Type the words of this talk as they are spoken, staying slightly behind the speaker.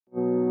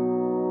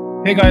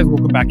Hey guys,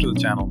 welcome back to the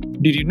channel.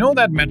 Did you know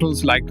that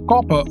metals like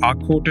copper are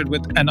coated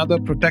with another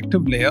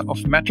protective layer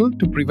of metal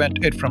to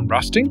prevent it from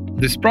rusting?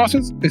 This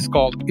process is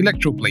called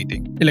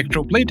electroplating.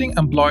 Electroplating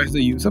employs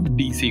the use of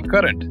DC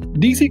current.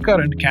 DC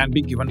current can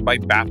be given by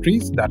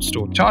batteries that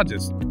store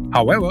charges.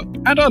 However,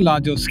 at a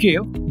larger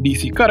scale,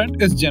 DC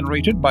current is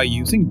generated by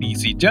using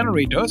DC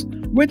generators,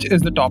 which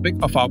is the topic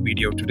of our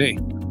video today.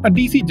 A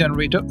DC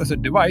generator is a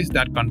device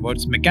that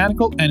converts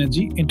mechanical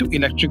energy into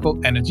electrical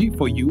energy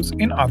for use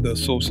in other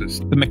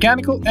sources. The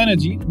mechanical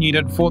energy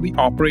needed for the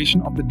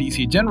operation of the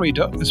DC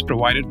generator is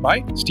provided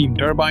by steam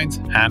turbines,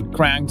 hand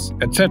cranks,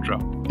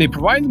 etc. They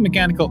provide the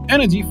mechanical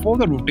energy for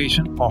the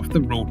rotation of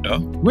the rotor,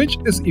 which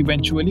is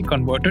eventually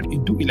converted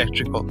into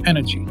electrical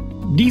energy.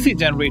 DC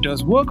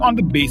generators work on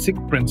the basic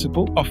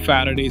principle of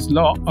Faraday's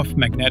law of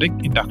magnetic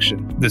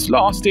induction. This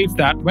law states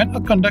that when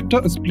a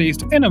conductor is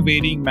placed in a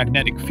varying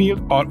magnetic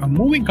field or a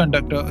moving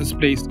conductor is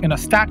placed in a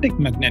static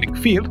magnetic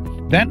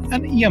field, then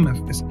an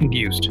EMF is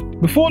induced.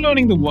 Before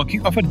learning the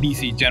working of a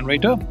DC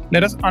generator,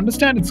 let us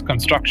understand its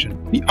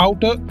construction. The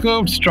outer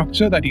curved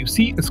structure that you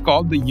see is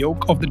called the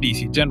yoke of the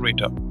DC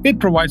generator. It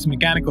provides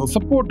mechanical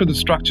support to the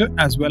structure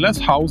as well as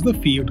house the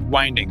field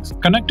windings.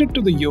 Connected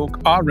to the yoke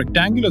are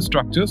rectangular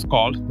structures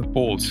called the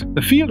poles.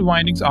 The field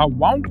windings are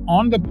wound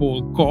on the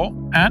pole core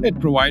and it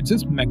provides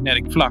this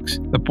magnetic flux.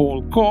 The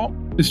pole core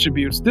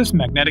distributes this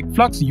magnetic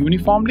flux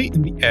uniformly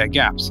in the air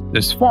gaps.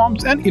 This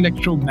forms an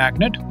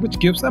electromagnet which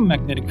gives a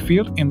magnetic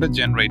field in the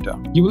generator.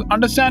 You will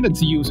understand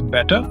its use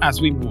better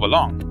as we move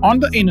along. On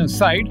the inner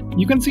side,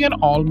 you can see an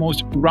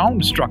almost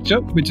round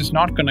structure which is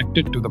not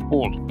connected to the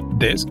pole.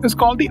 This is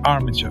called the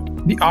armature.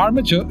 The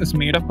armature is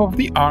made up of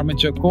the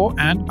armature core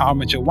and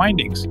armature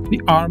windings.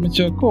 The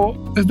armature core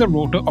is the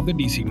rotor of the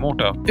DC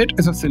motor. It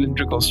is a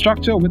cylindrical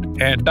structure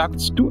with air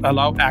ducts to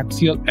allow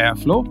axial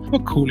airflow for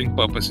cooling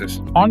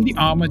purposes. On the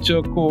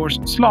armature core's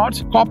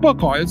slots, copper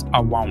coils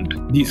are wound.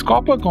 These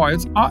copper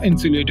coils are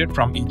insulated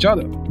from each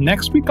other.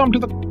 Next, we come to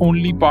the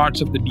only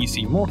parts of the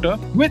DC motor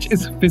which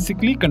is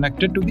physically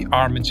connected to the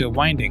armature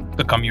winding,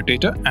 the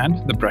commutator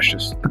and the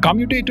brushes. The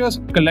commutators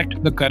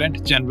collect the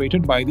current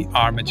generated by the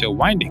armature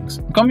windings.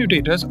 The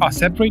commutators are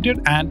separated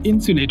and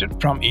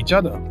insulated from each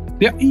other.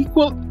 They are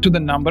equal to the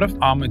number of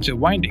armature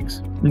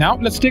windings. Now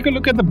let's take a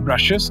look at the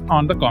brushes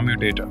on the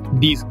commutator.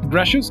 These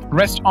brushes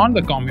rest on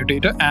the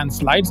commutator and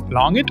slides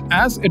along it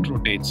as it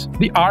rotates.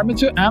 The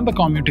armature and the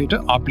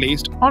commutator are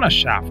placed on a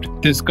shaft.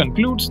 This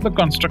concludes the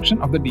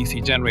construction of the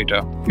DC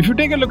generator. If you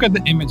take a look at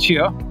the image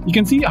here, you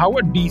can see how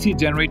a DC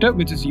generator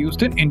which is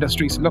used in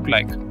industries look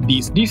like.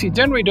 These DC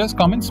generators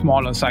come in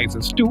smaller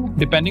sizes too,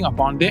 depending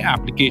upon their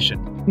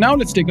application. Now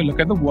let's take a look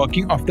at the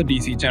working of the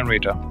DC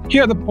generator.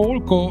 Here the pole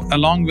core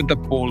along with the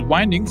pole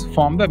windings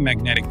form the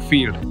magnetic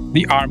field.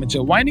 The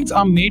armature windings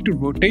are made to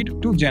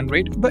rotate to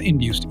generate the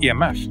induced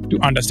EMF. To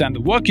understand the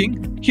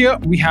working, here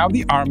we have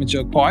the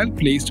armature coil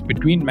placed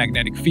between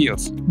magnetic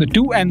fields. The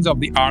two ends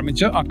of the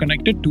armature are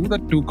connected to the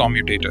two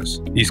commutators.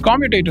 These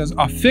commutators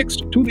are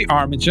fixed to the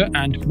armature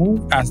and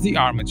move as the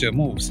armature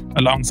moves.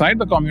 Alongside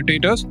the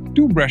commutators,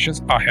 two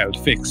brushes are held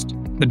fixed.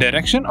 The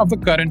direction of the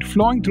current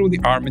flowing through the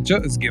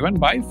armature is given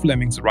by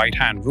Fleming's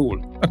right-hand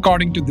rule.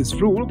 According to this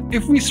rule,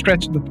 if we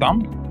stretch the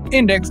thumb,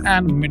 index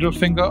and middle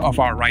finger of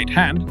our right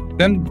hand,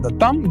 then the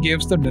thumb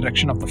gives the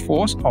direction of the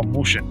force or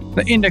motion.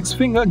 The index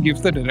finger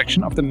gives the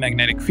direction of the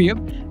magnetic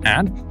field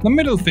and the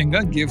middle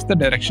finger gives the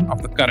direction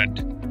of the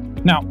current.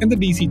 Now, in the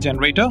DC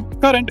generator,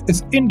 current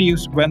is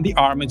induced when the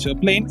armature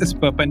plane is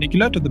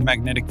perpendicular to the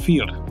magnetic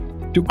field.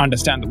 To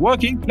understand the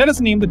working, let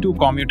us name the two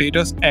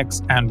commutators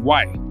X and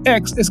Y.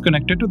 X is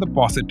connected to the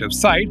positive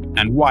side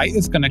and Y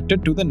is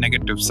connected to the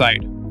negative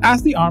side.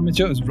 As the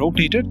armature is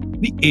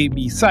rotated, the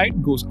AB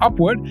side goes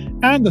upward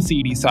and the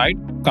CD side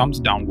comes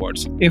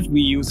downwards. If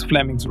we use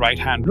Fleming's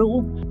right-hand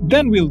rule,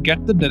 then we'll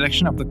get the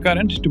direction of the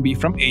current to be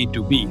from A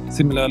to B.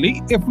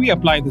 Similarly, if we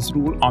apply this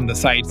rule on the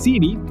side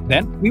CD,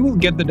 then we will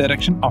get the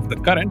direction of the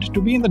current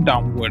to be in the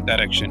downward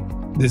direction.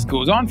 This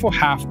goes on for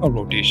half a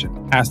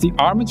rotation. As the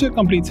armature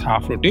completes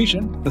half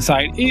rotation, the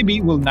side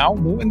AB will now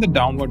move in the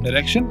downward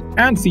direction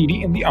and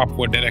CD in the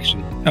upward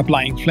direction.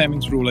 Applying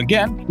Fleming's rule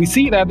again, we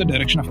see that the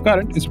direction of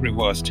current is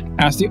reversed.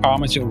 As the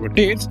armature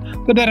rotates,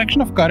 the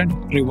direction of current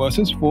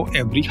reverses for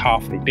every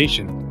half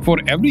rotation. For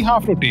every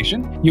half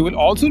rotation, you will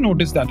also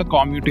notice that the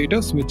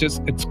commutator switches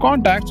its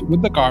contacts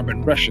with the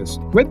carbon brushes.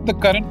 With the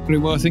current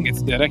reversing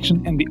its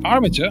direction in the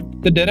armature,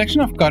 the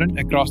direction of current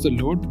across the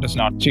load does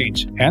not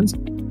change. Hence,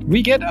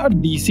 we get a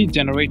DC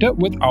generator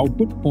with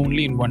output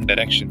only in one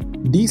direction.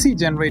 DC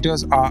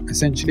generators are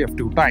essentially of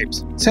two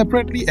types,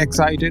 separately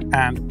excited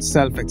and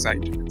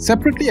self-excited.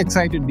 Separately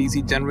excited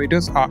DC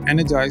generators are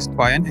energized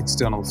by an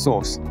external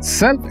source.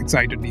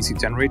 Self-excited DC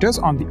generators,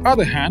 on the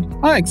other hand,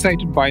 are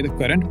excited by the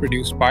current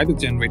produced by the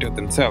generator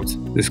themselves.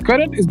 This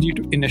current is due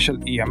to initial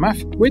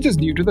EMF, which is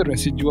due to the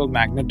residual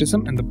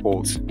magnetism in the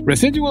poles.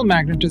 Residual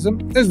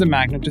magnetism is the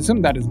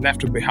magnetism that is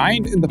left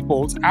behind in the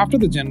poles after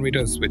the generator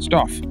is switched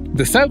off.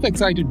 The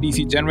self-excited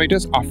DC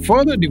generators are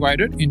further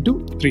divided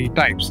into three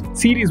types: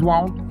 series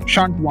wound,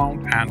 shunt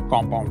wound, and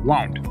compound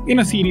wound. In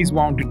a series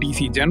wound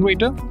DC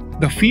generator,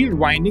 the field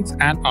windings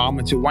and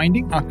armature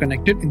winding are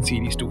connected in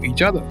series to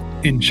each other.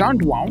 In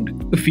shunt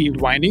wound, the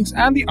field windings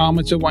and the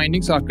armature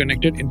windings are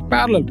connected in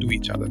parallel to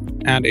each other.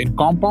 And in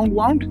compound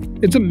wound,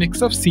 it's a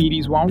mix of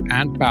series wound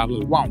and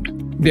parallel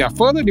wound. They are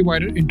further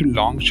divided into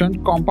long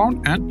shunt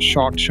compound and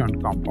short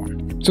shunt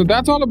compound. So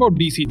that's all about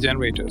DC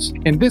generators.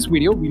 In this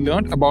video, we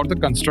learned about the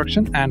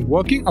construction and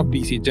working of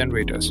DC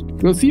generators.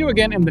 We'll see you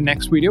again in the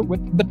next video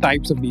with the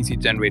types of DC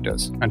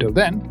generators. Until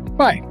then,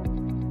 bye.